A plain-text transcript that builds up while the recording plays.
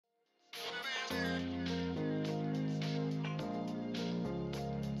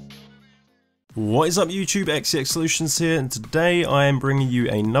What is up YouTube, XeXSolutions here, and today I am bringing you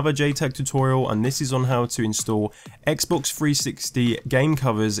another JTAG tutorial, and this is on how to install Xbox 360 game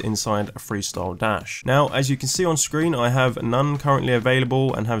covers inside a Freestyle Dash. Now, as you can see on screen, I have none currently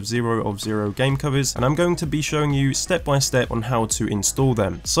available and have 0 of 0 game covers, and I'm going to be showing you step by step on how to install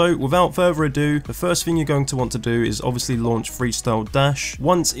them. So without further ado, the first thing you're going to want to do is obviously launch Freestyle Dash.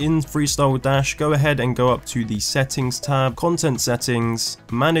 Once in Freestyle Dash, go ahead and go up to the Settings tab, Content Settings,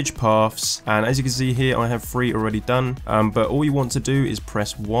 Manage Paths, and as you can see here I have 3 already done, but all you want to do is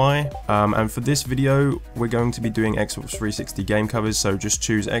press Y, and for this video we're going to be doing Xbox 360 game covers, so just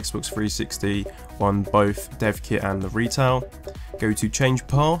choose Xbox 360 on both dev kit and the retail. Go to change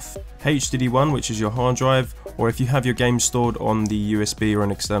path, HDD1, which is your hard drive, or if you have your game stored on the USB or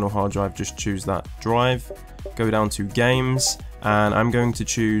an external hard drive, just choose that drive. Go down to games, and I'm going to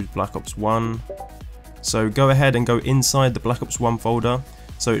choose Black Ops 1. So go ahead and go inside the Black Ops 1 folder.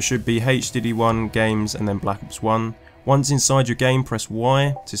 So it should be HDD1 games and then Black Ops 1. Once inside your game, press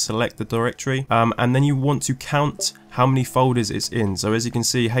Y to select the directory, and then you want to count how many folders it's in. So as you can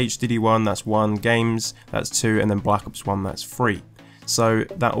see, HDD1 that's 1, games that's 2, and then Black Ops 1 that's 3. So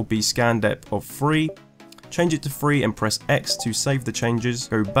that will be scan depth of 3. Change it to 3 and press X to save the changes.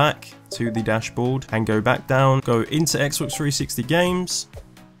 Go back to the dashboard and go back down. Go into Xbox 360 games.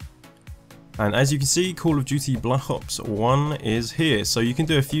 And as you can see, Call of Duty Black Ops 1 is here. So you can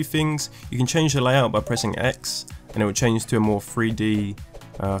do a few things. You can change the layout by pressing X, and it will change to a more 3D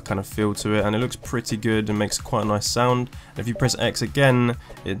kind of feel to it, and it looks pretty good and makes quite a nice sound. And if you press X again,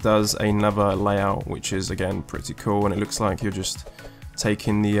 it does another layout, which is again pretty cool, and it looks like you're just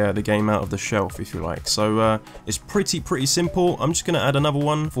taking the game out of the shelf, if you like. So it's pretty simple. I'm just going to add another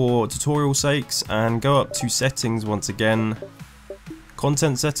one for tutorial sakes and go up to settings once again,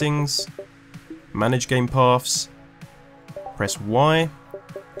 content settings, manage game paths, press Y,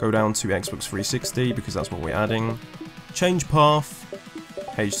 go down to Xbox 360 because that's what we're adding, change path,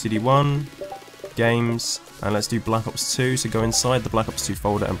 HDD1, games, and let's do Black Ops 2, so go inside the Black Ops 2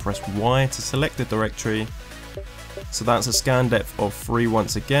 folder and press Y to select the directory. So that's a scan depth of 3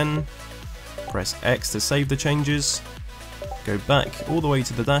 once again, press X to save the changes, go back all the way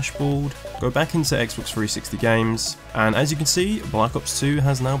to the dashboard, go back into Xbox 360 games, and as you can see, Black Ops 2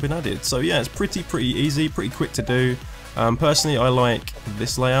 has now been added. So yeah, it's pretty easy, pretty quick to do. Personally, I like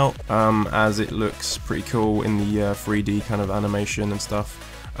this layout as it looks pretty cool in the 3D kind of animation and stuff.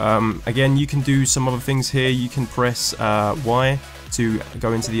 Again, you can do some other things here. You can press Y to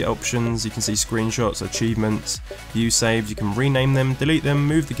go into the options. You can see screenshots, achievements, view saves. You can rename them, delete them,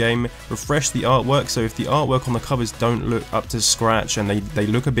 move the game, refresh the artwork. So if the artwork on the covers don't look up to scratch and they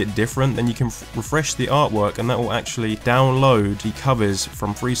look a bit different, then you can refresh the artwork, and that will actually download the covers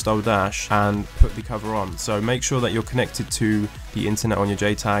from Freestyle Dash and put the cover on. So make sure that you're connected to the internet on your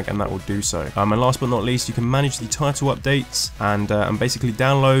JTAG, and that will do so. And last but not least, you can manage the title updates and basically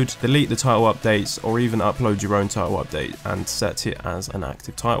download, delete the title updates, or even upload your own title update and set it as an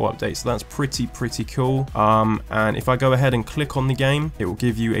active title update. So that's pretty cool. And if I go ahead and click on the game, it will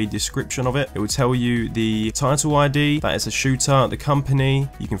give you a description of it. It will tell you the title ID, that it's a shooter, the company.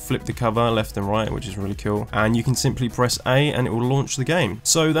 You can flip the cover left and right, which is really cool, and you can simply press A and it will launch the game.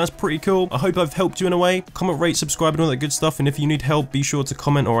 So that's pretty cool. I hope I've helped you in a way. Comment, rate, subscribe, and all that good stuff. And if you need help, be sure to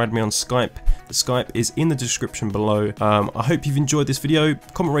comment or add me on Skype. The Skype is in the description below. I hope you've enjoyed this video.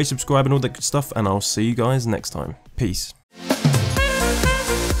 Comment, rate, subscribe, and all that good stuff, and I'll see you guys next time. Peace.